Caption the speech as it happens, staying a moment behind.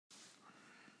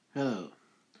Hello.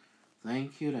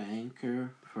 Thank you to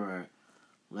Anchor for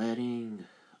letting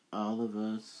all of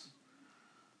us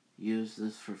use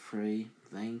this for free.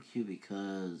 Thank you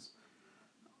because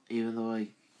even though I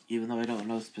don't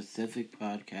know specific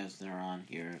podcasts that are on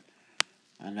here,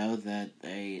 I know that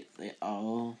they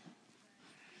all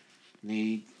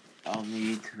need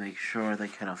to make sure they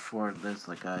can afford this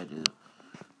like I do.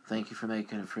 Thank you for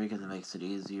making it free because it makes it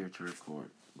easier to record.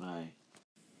 Bye.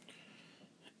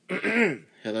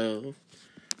 Hello.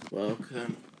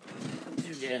 Welcome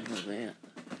to Dan Van.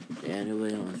 Dan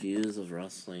on views of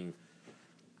wrestling,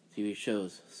 TV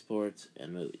shows, sports,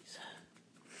 and movies.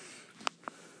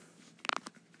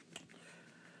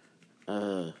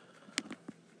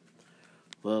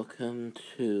 Welcome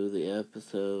to the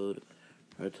episode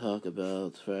where I talk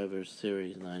about Survivor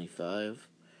Series 95.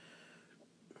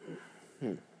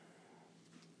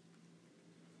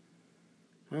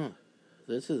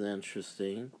 This is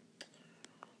interesting.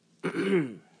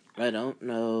 I don't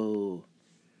know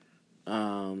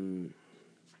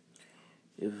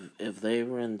if they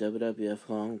were in WWF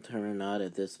long term or not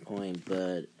at this point,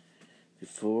 but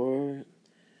before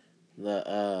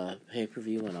the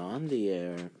pay-per-view went on the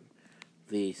air,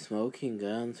 the Smoking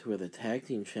Guns, who were the tag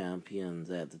team champions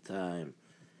at the time,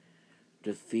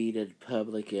 defeated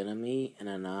Public Enemy in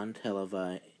a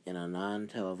non-televised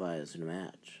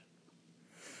match.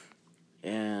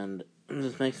 And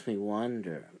this makes me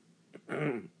wonder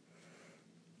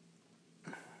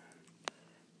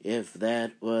if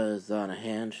that was on a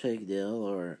handshake deal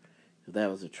or if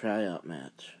that was a tryout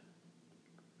match.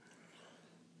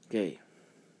 Okay.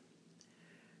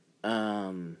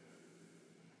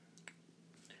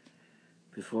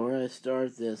 Before I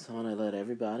start this, I want to let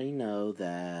everybody know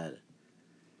that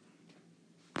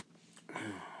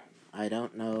I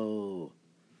don't know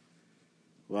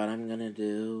what I'm going to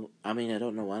do. I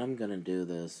don't know when I'm going to do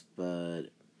this, but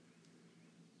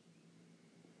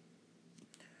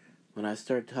when I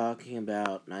start talking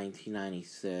about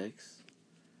 1996,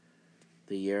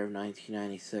 the year of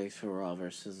 1996 for Raw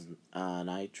vs.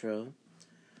 Nitro,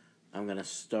 I'm going to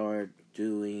start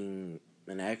doing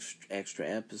an extra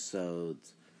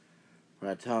episodes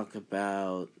where I talk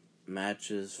about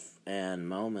matches and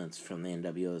moments from the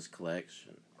NWO's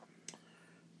collection.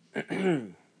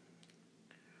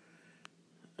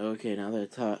 Okay, now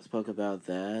that I spoke about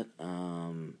that,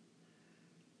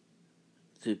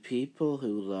 to people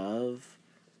who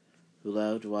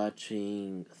loved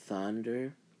watching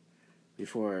Thunder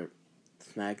before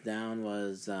SmackDown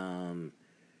was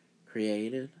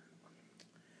created,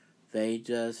 they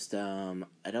just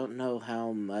I don't know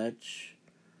how much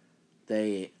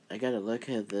I gotta look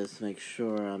at this to make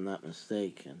sure I'm not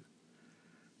mistaken.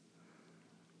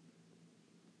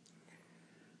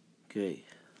 Okay,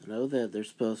 I know that they're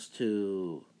supposed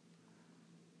to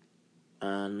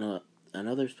I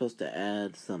know they're supposed to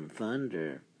add some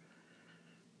Thunder.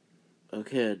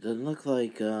 Okay, it doesn't look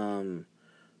like a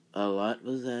lot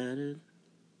was added.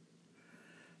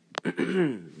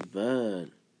 But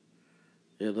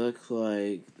it looks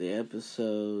like the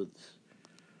episodes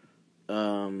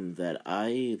that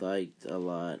I liked a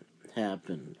lot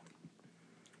happened.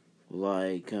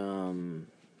 Like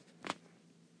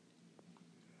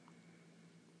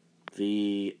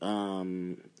the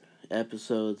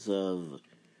episodes of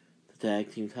the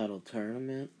Tag Team Title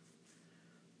Tournament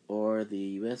or the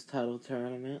U.S. Title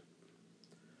Tournament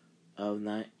in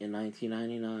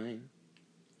 1999.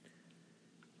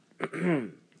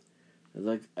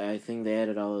 I think they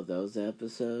added all of those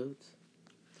episodes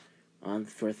on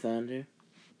for Thunder.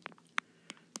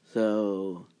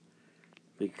 So,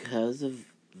 because of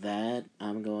that,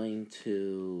 I'm going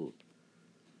to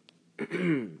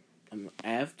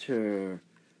after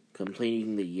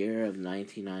completing the year of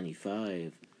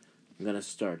 1995, I'm going to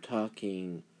start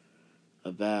talking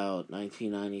about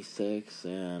 1996,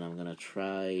 and I'm going to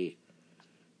try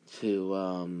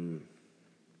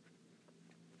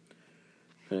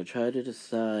to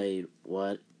decide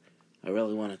what I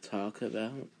really want to talk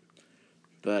about.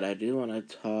 But I do want to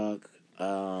talk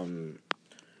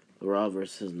Raw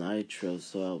vs. Nitro,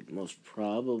 so I'll most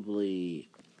probably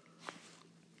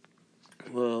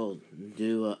will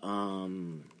do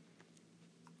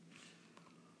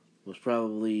most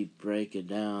probably break it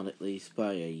down at least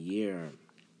by a year,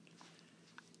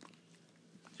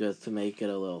 just to make it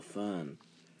a little fun,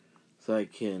 so I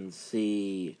can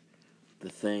see the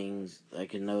things, I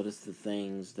can notice the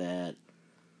things that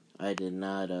I did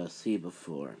not see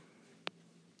before.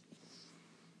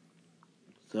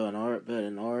 So in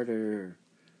order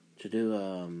to do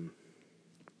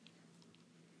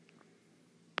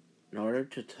in order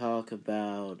to talk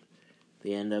about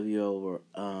the NWO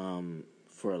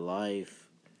for life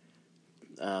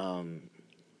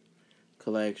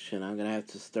collection, I'm gonna have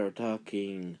to start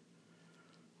talking.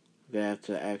 I'm gonna have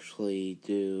to actually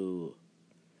do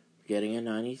Getting in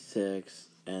 96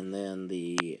 and then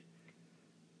the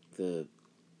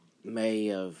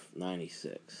May of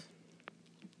 96.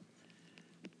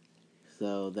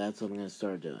 So that's what I'm gonna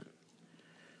start doing.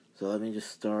 So let me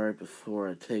just start before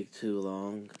I take too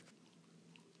long.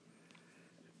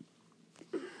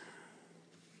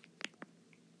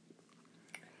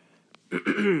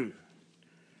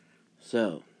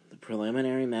 So, the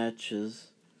preliminary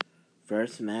matches.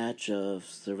 First match of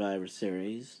Survivor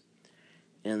Series.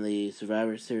 In the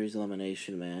Survivor Series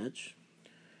elimination match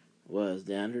was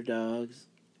the Underdogs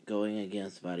going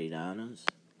against Body Donnas.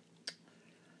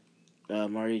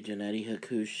 Marty Jannetty,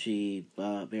 Hakushi,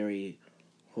 Barry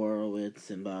Horowitz,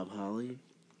 and Bob Holly.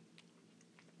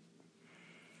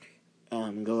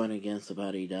 Going against the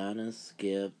Body Donnas,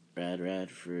 Skip, Brad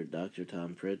Radford, Dr.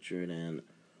 Tom Pritchard, and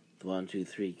the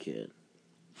 1-2-3 Kid.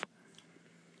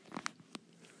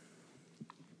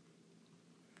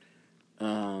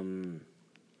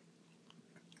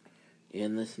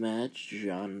 In this match,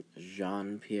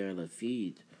 Jean-Pierre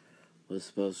Lafitte was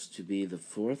supposed to be the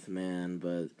fourth man,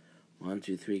 but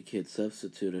 1-2-3 Kid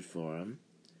substituted for him.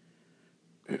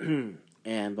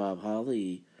 And Bob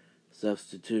Holly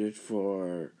substituted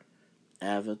for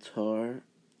Avatar,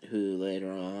 who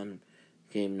later on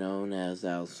became known as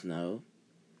Al Snow.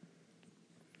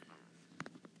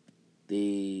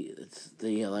 The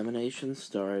elimination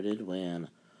started when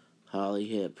Holly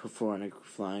hit performing a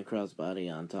flying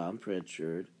crossbody on Tom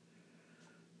Pritchard.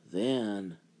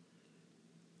 Then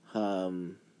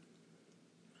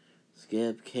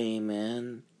Skip came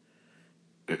in.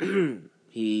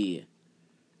 He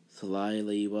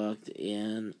slyly walked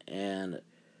in and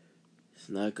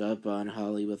snuck up on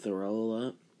Holly with a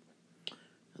roll-up.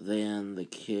 Then the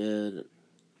Kid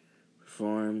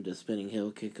performed a spinning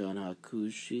heel kick on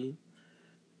Hakushi.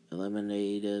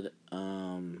 Eliminated,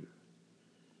 and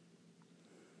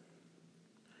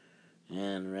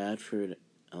Radford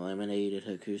eliminated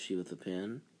Hakushi with a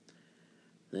pin.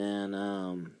 Then,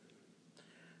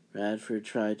 Radford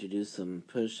tried to do some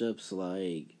push-ups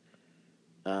like,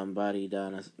 Body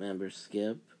Donna member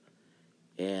Skip.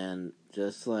 And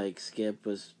just like Skip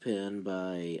was pinned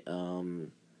by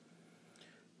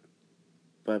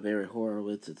Barry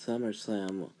Horowitz at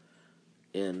SummerSlam,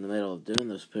 in the middle of doing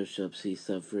those push-ups, he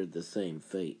suffered the same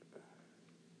fate.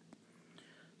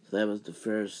 So that was the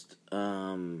first,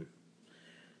 that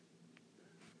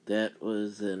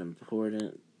was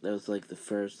like the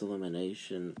first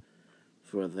elimination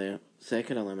for the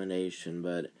second elimination,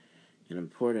 but an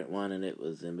important one, and it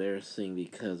was embarrassing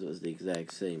because it was the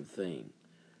exact same thing.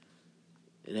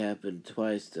 It happened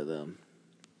twice to them.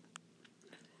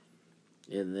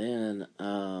 And then,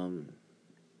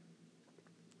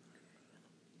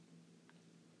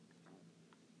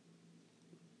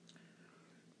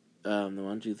 the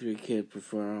 1-2-3 Kid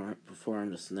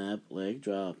performed a snap leg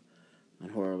drop on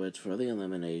Horowitz for the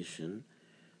elimination.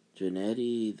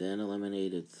 Jannetty then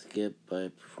eliminated Skip by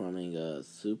performing a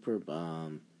super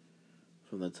bomb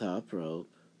from the top rope.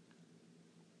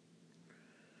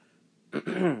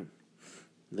 Then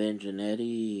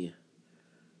Jannetty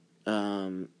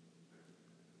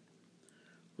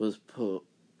was pulled.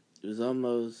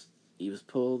 He was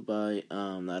pulled by,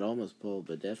 not almost pulled,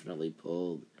 but definitely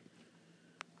pulled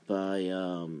by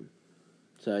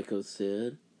Psycho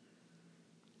Sid.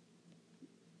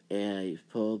 And he was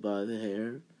pulled by the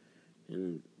hair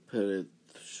and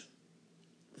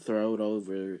throw it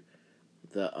over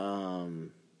the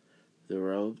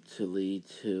rope to lead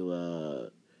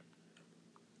to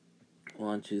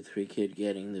 1-2-3 Kid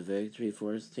getting the victory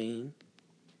for his team.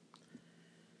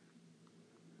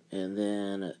 And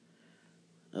then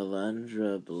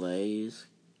Alundra Blaze,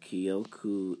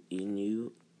 Kyoku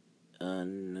Inu,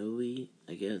 Nui,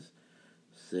 I guess,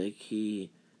 Seki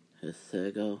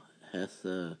Hasagawa,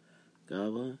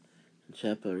 and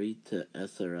Chaparita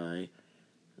Sarai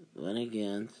went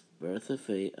against Bertha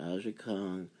Fate, Aja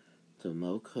Kong,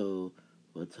 Tomoko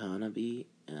Watanabe,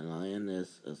 and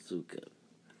Lioness Asuka.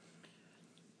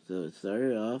 So it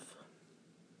started off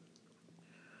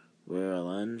where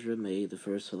Alundra made the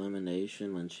first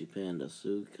elimination when she pinned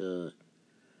Asuka,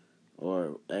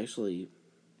 or actually,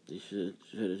 they should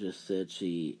have just said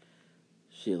she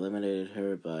eliminated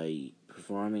her by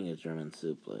performing a German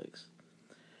suplex.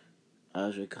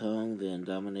 Aja Kong then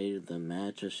dominated the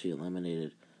match as she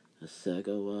eliminated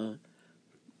Hasegawa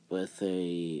by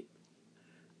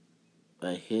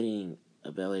hitting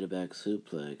a belly-to-back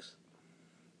suplex.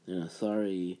 Then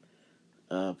Asari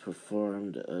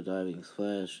performed a diving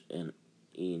splash, and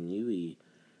Inui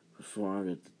performed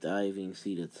at the diving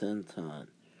seated senton,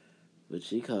 which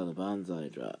she called a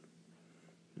bonsai drop.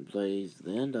 Blaze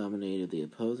then dominated the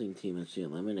opposing team as she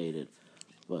eliminated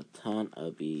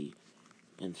Watanabe,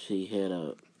 and she hit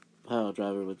a pile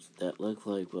driver that looked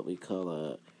like what we call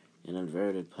an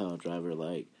inverted pile driver,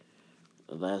 like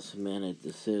a last minute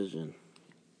decision.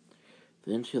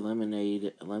 Then she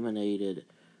eliminated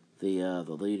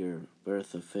the leader,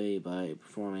 Bertha Faye, by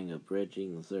performing a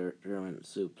bridging German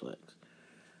suplex.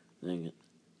 Then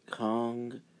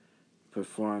Kong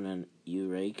performed an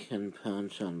Uraken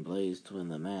punch on Blaze to win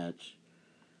the match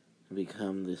and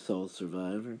become the sole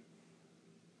survivor.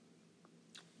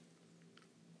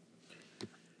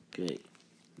 Okay,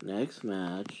 next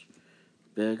match,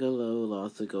 Bigelow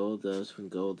lost to Goldust when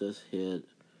Goldust hit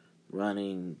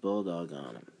running Bulldog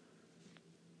on him.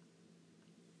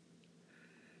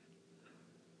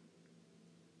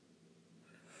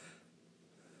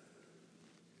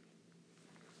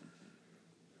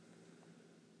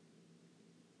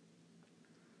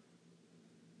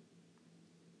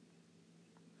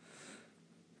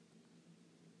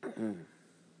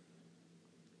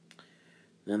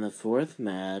 Then the fourth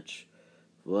match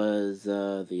was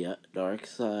the Dark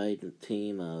Side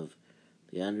team of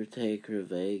The Undertaker,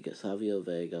 Savio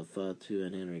Vega, Fatu,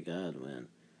 and Henry Godwin,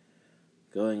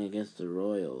 going against the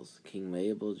Royals, King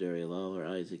Mabel, Jerry Lawler,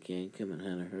 Isaac Yankem, and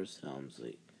Hunter Hearst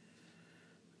Helmsley.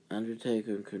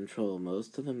 Undertaker controlled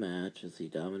most of the match as he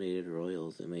dominated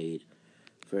Royals and made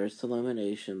first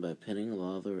elimination by pinning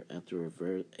Lawler after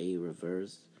a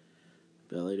reverse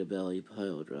belly-to-belly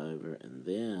pile driver, and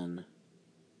then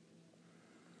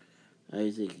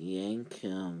Isaac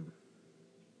Yankem,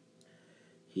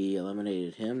 he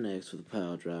eliminated him next with a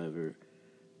pile driver.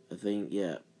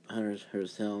 Hunter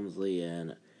Hearst Helmsley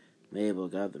and Mabel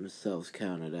got themselves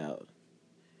counted out.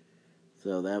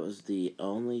 So that was the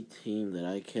only team that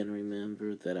I can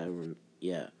remember that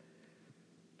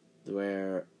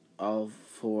where all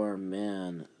four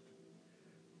men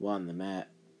won the match.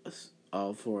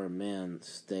 All four men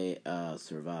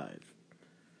survived.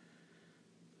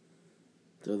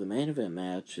 So the main event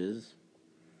matches,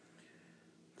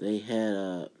 they had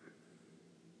a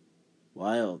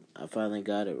I finally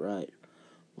got it right,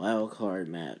 wild card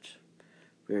match.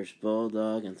 British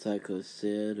Bulldog and Psycho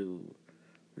Sid, who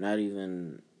were not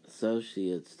even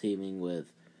associates, teaming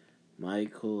with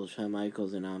Shawn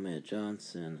Michaels and Ahmed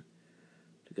Johnson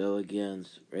to go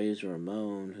against Razor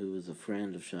Ramon, who was a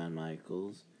friend of Shawn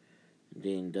Michaels, and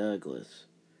Dean Douglas,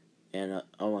 and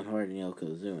Owen Hart and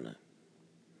Yokozuna.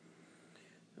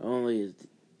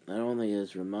 Not only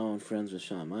is Ramon friends with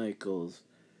Shawn Michaels,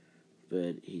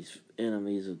 but he's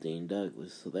enemies with Dean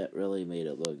Douglas, so that really made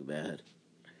it look bad.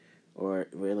 Or it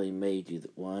really made you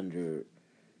wonder,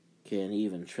 can he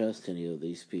even trust any of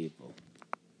these people?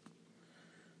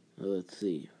 Well, let's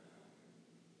see.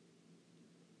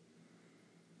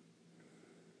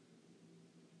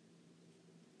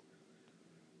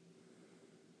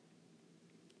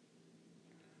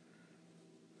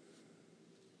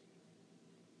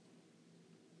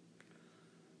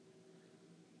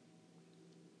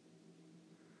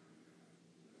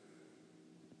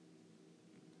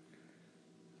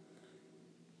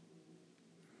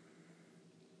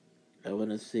 I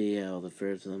want to see how the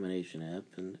first elimination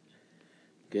happened.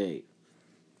 Okay.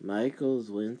 Michaels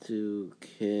went to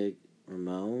kick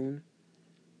Ramon,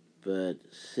 but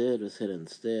Sid was hit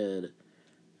instead,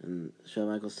 and Shawn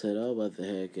Michaels said, "Oh, what the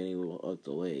heck," and he walked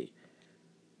away.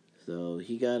 So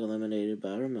he got eliminated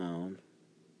by Ramon.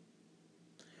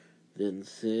 Then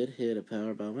Sid hit a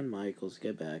powerbomb on Michaels to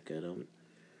get back at him.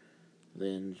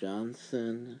 Then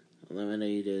Johnson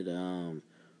eliminated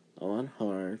Owen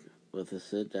Hart with a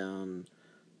sit out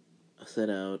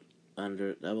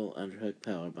double underhook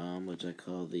powerbomb, which I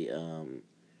call the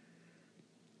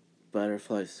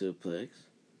butterfly suplex,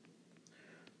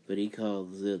 but he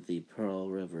calls it the Pearl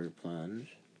River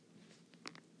plunge.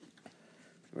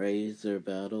 Razor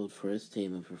battled for his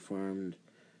team and performed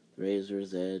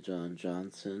Razor's Edge on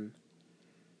Johnson.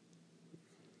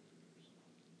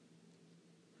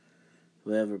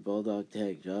 However, Bulldog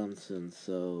tagged Johnson,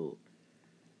 so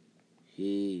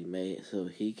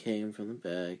he came from the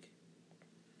back.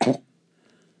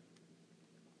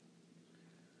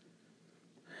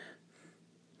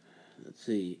 Let's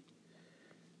see.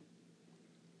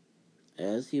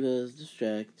 As he was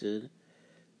distracted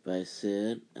by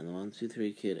Sid and the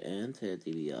 1-2-3 Kid and Ted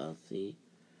DiBiase,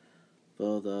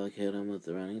 Bulldog hit him with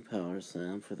the running power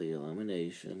slam for the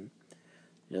elimination.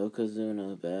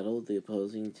 Yokozuna battled the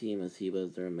opposing team as he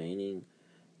was the remaining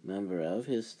member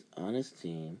on his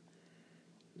team.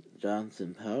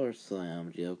 Johnson power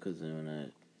slammed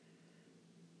Yokozuna,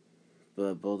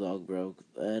 but Bulldog broke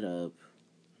that up.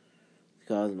 It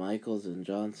caused Michaels and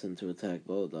Johnson to attack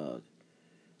Bulldog.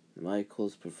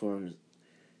 Michaels performed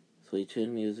Sweet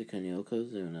Chin Music on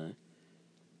Yokozuna,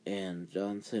 and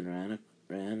Johnson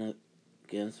ran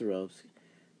against the ropes,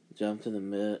 jumped in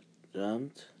midair,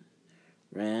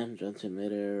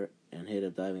 and hit a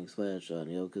diving splash on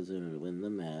Yokozuna to win the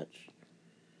match.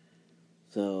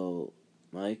 So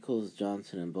Michaels,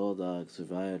 Johnson, and Bulldog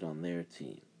survived on their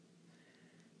team.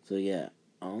 So yeah,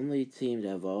 only team to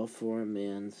have all 4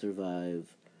 men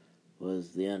survive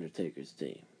was the Undertaker's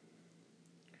team.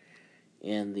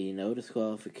 In the no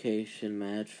disqualification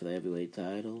match for the heavyweight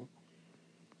title,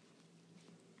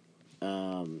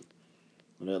 when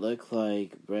it looked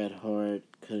like Bret Hart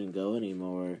couldn't go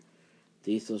anymore,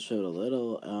 Diesel showed a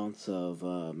little ounce of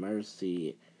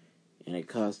mercy, and it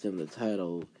cost him the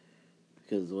title,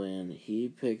 because when he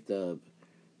picked up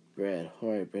Bret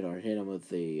Hart hit him with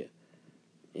the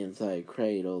inside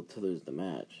cradle to lose the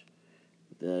match.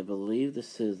 I believe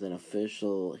this is an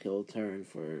official heel turn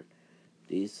for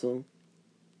Diesel.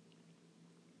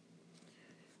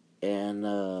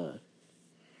 And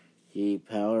he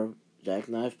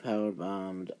jackknife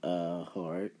powerbombed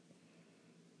Hart.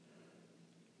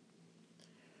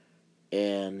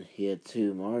 And he had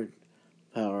 2 more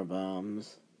power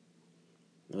bombs.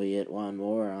 He hit 1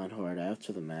 more on Hart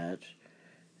after the match.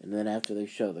 And then after they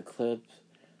showed the clips,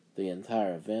 the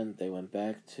entire event, they went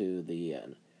back to the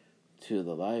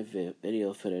live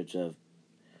video footage of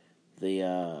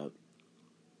the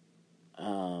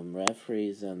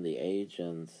referees and the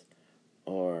agents,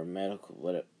 or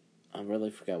medical, I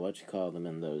really forgot what you call them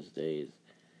in those days.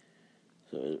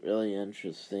 So it was really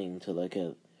interesting to look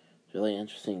at. It's really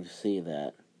interesting to see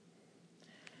that.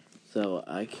 So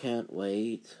I can't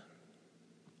wait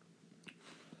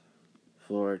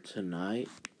for tonight.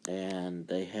 And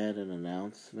they had an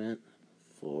announcement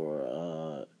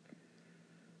for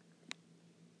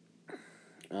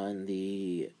on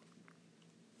the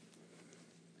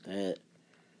no,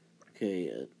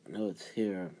 it's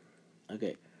here.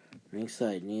 Okay,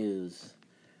 Ringside News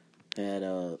had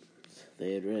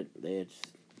they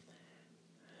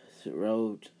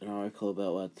wrote an article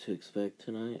about what to expect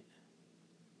tonight.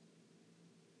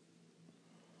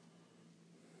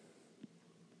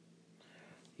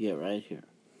 Yeah, right here.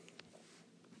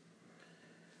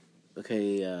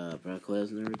 Okay, Brock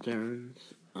Lesnar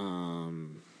returns.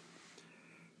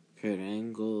 Kurt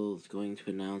Angle is going to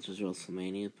announce his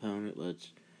WrestleMania opponent,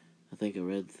 which I think I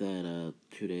read that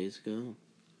 2 days ago.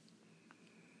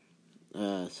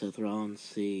 Seth Rollins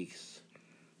seeks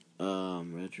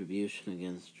retribution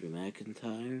against Drew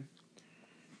McIntyre.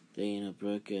 Dana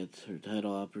Brooke gets her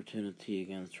title opportunity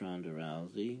against Ronda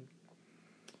Rousey.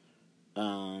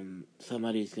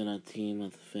 Somebody's gonna team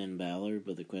with Finn Balor,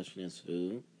 but the question is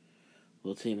who.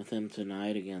 We'll team with him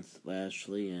tonight against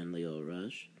Lashley and Lio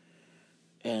Rush.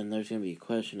 And there's going to be a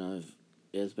question of,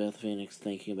 is Beth Phoenix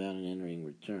thinking about an in-ring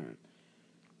return?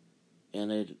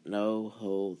 And it no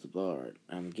holds barred.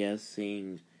 I'm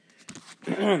guessing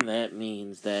that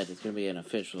means that it's going to be an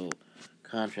official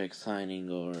contract signing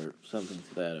or something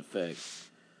to that effect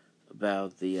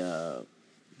about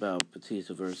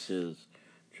Batista versus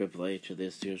Triple H at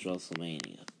this year's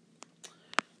WrestleMania.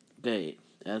 Okay,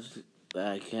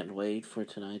 I can't wait for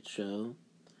tonight's show.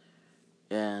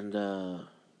 And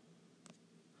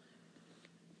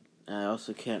I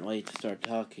also can't wait to start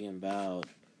talking about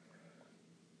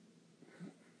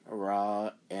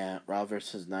Raw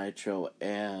versus Nitro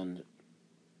and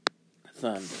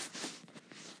Thunder,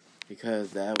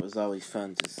 because that was always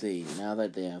fun to see. Now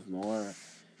that they have more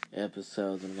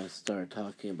episodes, I'm going to start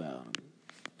talking about them.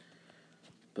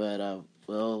 But I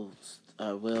will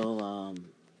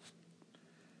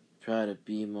try to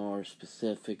be more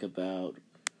specific about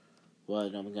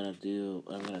what I'm going to do.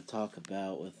 I'm going to talk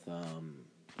about with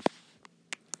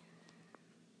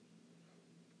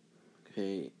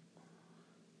okay,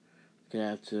 gonna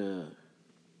have to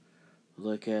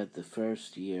look at the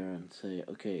first year and say,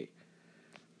 okay,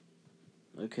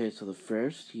 so the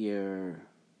first year,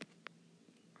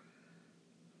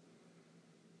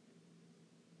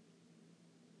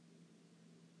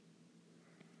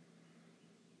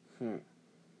 gonna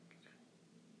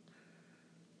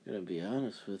be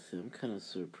honest with you, I'm kind of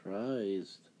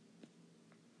surprised.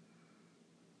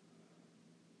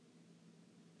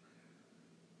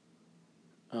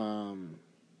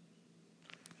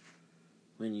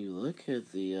 When you look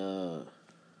at the,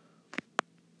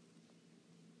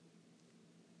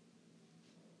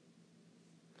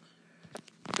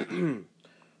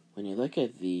 when you look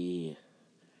at the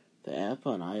app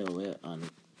on iOS, on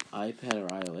iPad or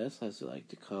iOS, as I like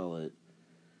to call it,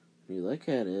 when you look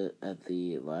at it at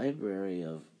the Library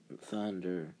of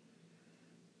Thunder,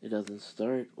 it doesn't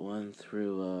start 1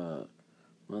 through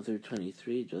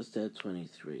 23, just at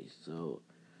 23. So,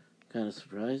 kind of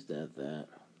surprised at that.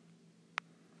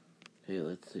 Okay,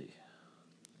 let's see.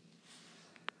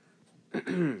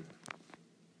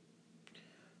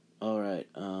 Alright,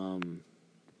 I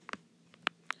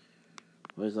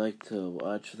always like to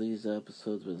watch these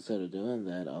episodes, but instead of doing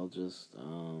that, I'll just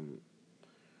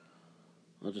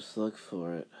look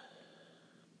for it.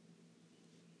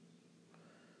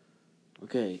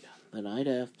 Okay, the night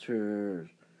after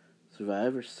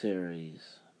Survivor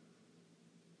Series,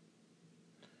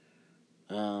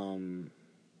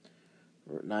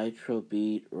 Nitro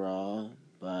beat Raw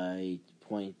by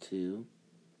 0.2.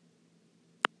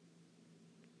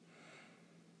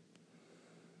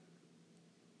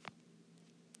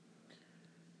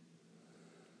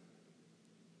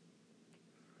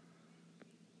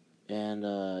 And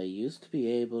I used to be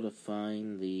able to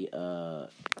find the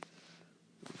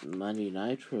Monday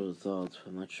Nitro results, but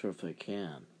I'm not sure if I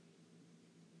can.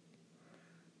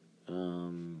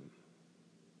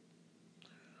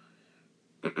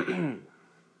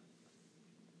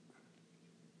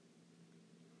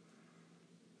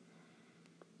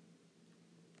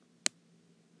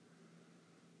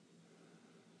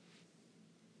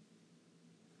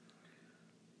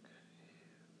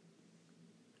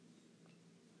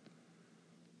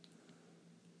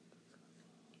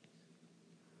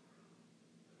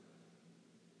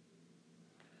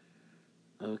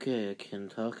 Okay, I can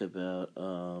talk about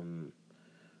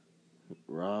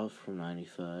Raw from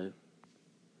 95.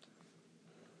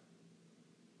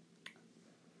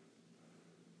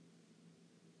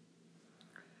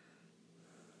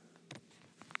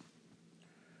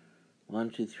 One,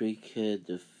 Two, Three Kid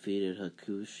defeated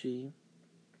Hakushi.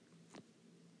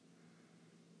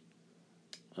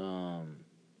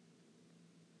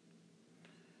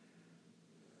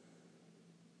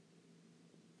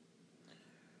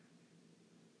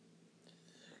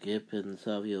 Skip and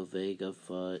Savio Vega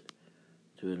fought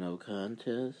to a no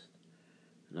contest.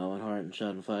 And Owen Hart and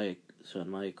Shawn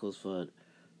Michaels fought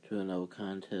to a no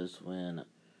contest when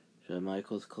Shawn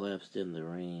Michaels collapsed in the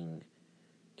ring.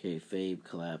 Kayfabe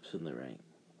collapsed in the ring.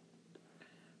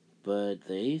 But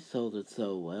they sold it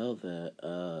so well that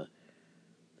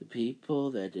the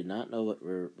people that did not know what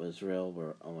was real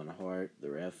were Owen Hart, the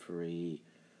referee,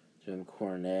 Jim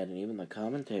Cornette, and even the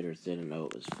commentators didn't know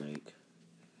it was fake.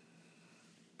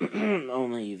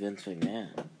 Only Vince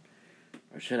McMahon.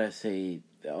 Or should I say,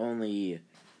 the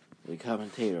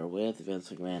commentator with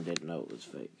Vince McMahon didn't know it was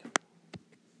fake.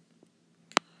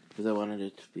 Because I wanted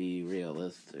it to be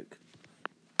realistic.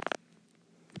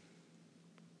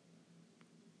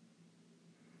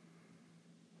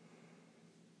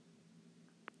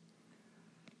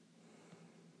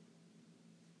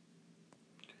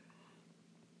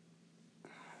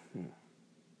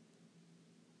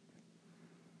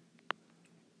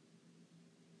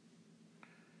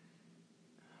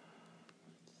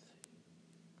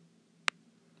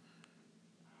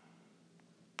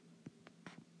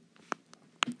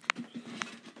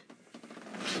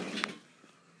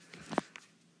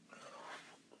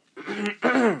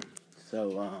 So,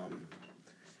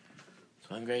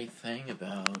 one great thing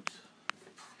about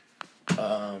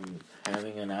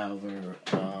having an hour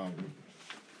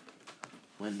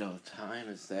window of time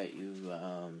is that you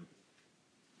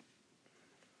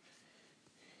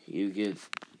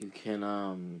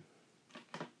can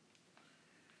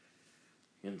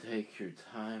take your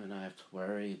time and not have to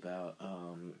worry about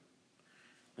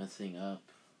messing up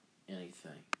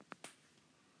anything.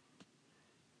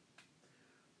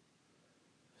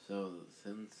 So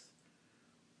since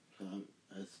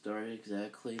it started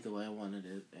exactly the way I wanted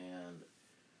it, and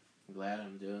I'm glad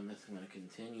I'm doing this. I'm going to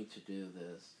continue to do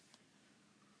this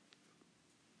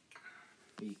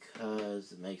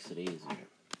because it makes it easier.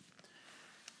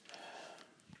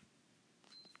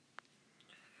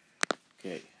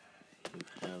 Okay, you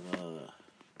have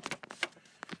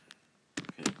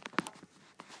okay.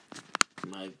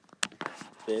 My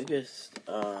biggest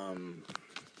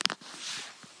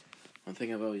one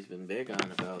thing I've always been big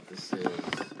on about this is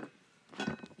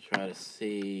try to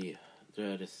see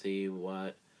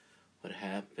what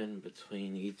happened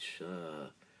between each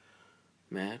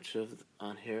match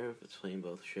on here between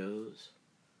both shows.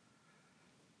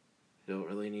 You don't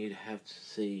really need to have to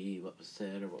see what was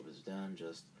said or what was done.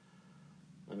 Just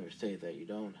let me say that you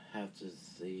don't have to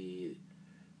see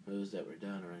moves that were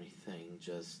done or anything.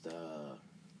 Just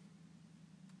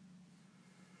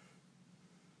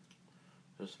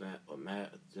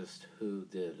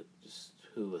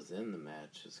who was in the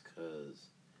match, just because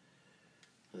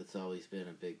it's always been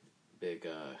a big big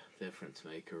difference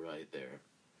maker right there.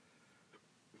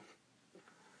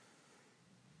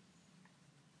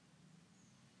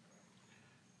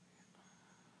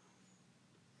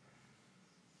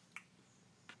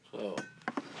 So,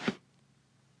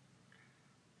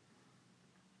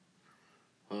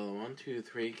 well,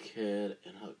 1-2-3 Kid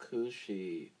and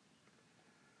Hakushi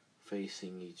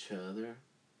facing each other.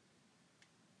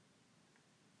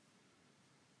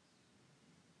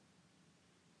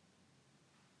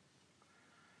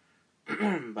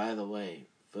 By the way,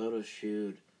 Photo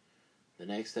Shoot, the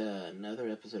next another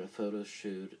episode of Photo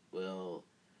Shoot will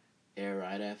air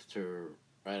right after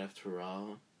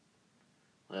Raw.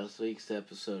 Last week's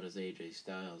episode is AJ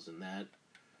Styles, and that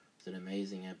was an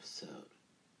amazing episode.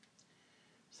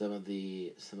 Some of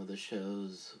the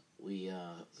shows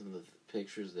some of the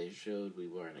pictures they showed we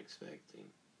weren't expecting.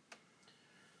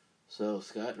 So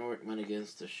Scott Norton went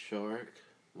against the Shark,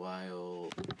 while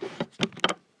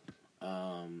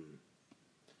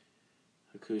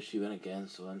Hakushi went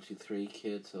against 1-2-3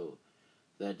 Kid. So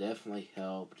that definitely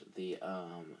helped the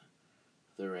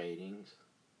ratings.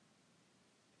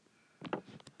 I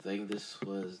think this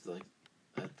was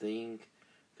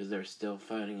because they're still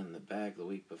fighting in the back the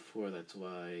week before. That's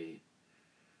why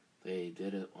they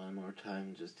did it one more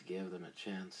time, just to give them a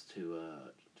chance to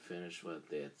finish what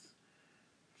they had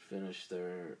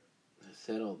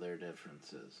settle their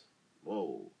differences.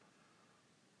 Whoa.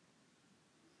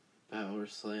 Power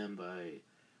slam by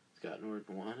Scott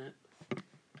Norton won it.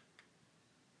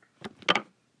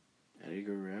 Eddie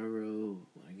Guerrero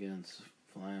went against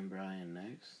Flying Brian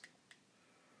next.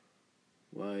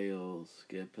 While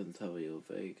Skip and Savio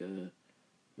Vega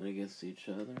went against each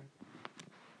other.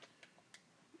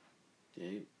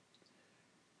 Okay.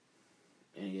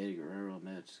 Any Eddie Guerrero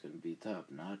match is going to be top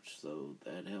notch, so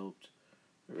that helped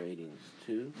the ratings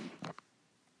too.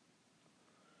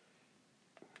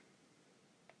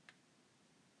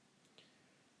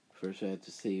 First, I had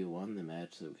to see who won the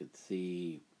match so we could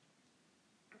see.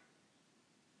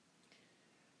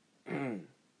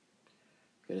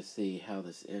 Gotta see how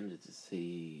this ended to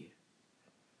see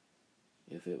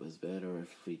if it was better or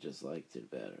if we just liked it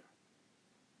better.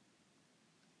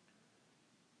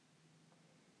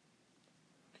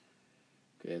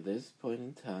 Okay, at this point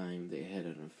in time, they had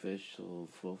an official,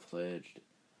 full-fledged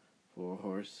Four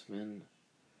Horsemen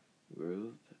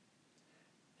group.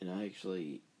 And I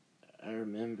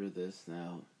remember this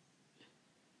now.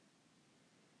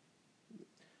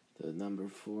 The number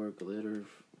 4 glitter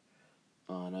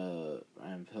on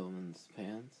Ryan Pillman's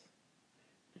pants.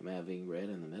 Him having red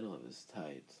in the middle of his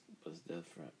tights was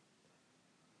different.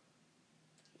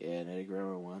 Yeah, and Eddie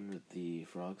Guerrero won with the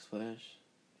frog splash.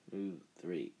 Move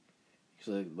 3.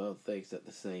 Actually, both fakes at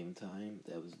the same time.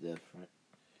 That was different.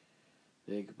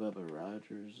 Big Bubba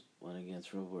Rogers went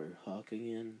against Robert Hawk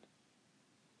again.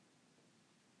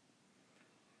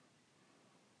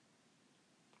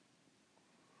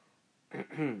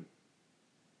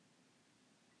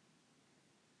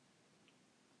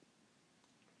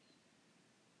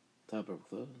 Top of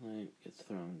clothesline gets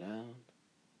thrown down.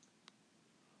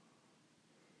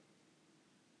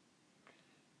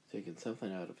 Taking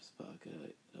something out of his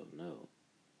pocket, I don't know.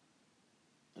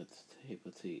 That's tape.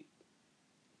 What's he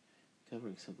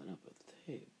covering something up with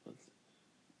tape?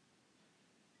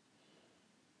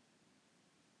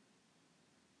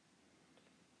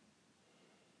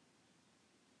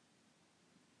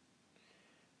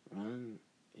 Run.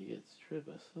 He gets tripped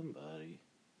by somebody.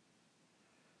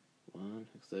 1,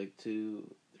 looks like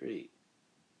 2, 3.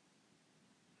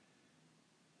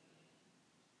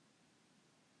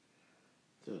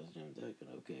 So it's Jim Duggan,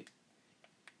 okay.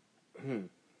 Then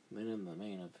in the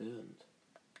main event,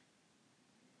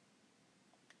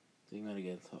 he went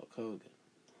against Hulk Hogan.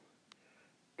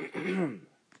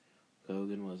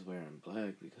 Hogan was wearing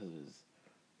black because of his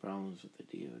problems with the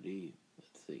DOD.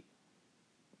 Let's see.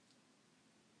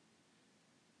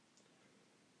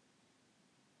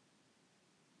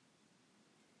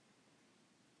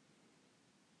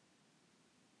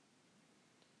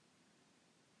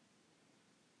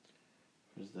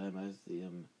 First time I see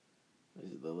him,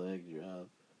 the leg drop.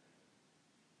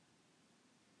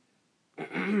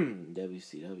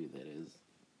 WCW, that is.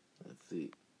 Let's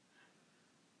see.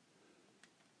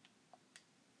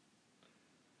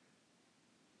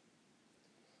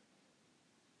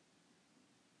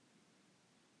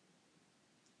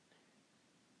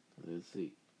 Let's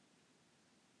see.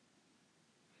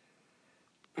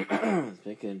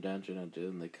 Speaking of Dungeon of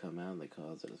Doom, they come out and they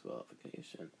cause it as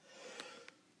qualification.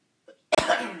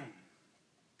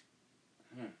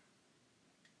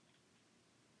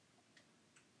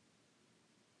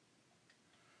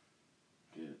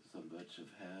 Get some bunch of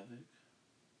havoc.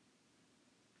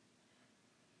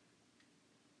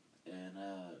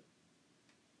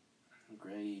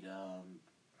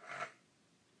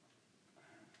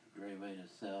 great way to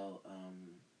sell.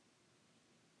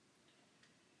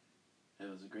 It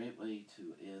was a great way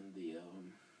to end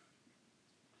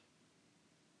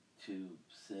to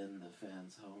send the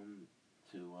fans home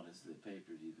to what is the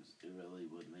pay-per-view, because it really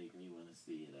would make me want to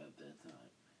see it at that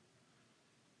time.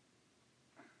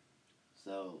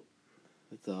 So,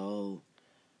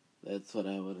 that's what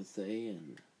I want to say,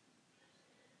 and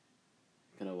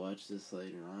I'm gonna watch this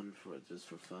later on just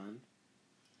for fun.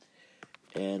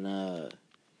 And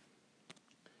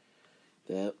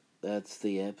that's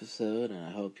the episode, and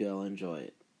I hope y'all enjoy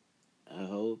it. I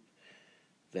hope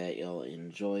that y'all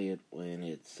enjoy it when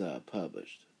it's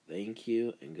published. Thank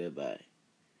you, and goodbye.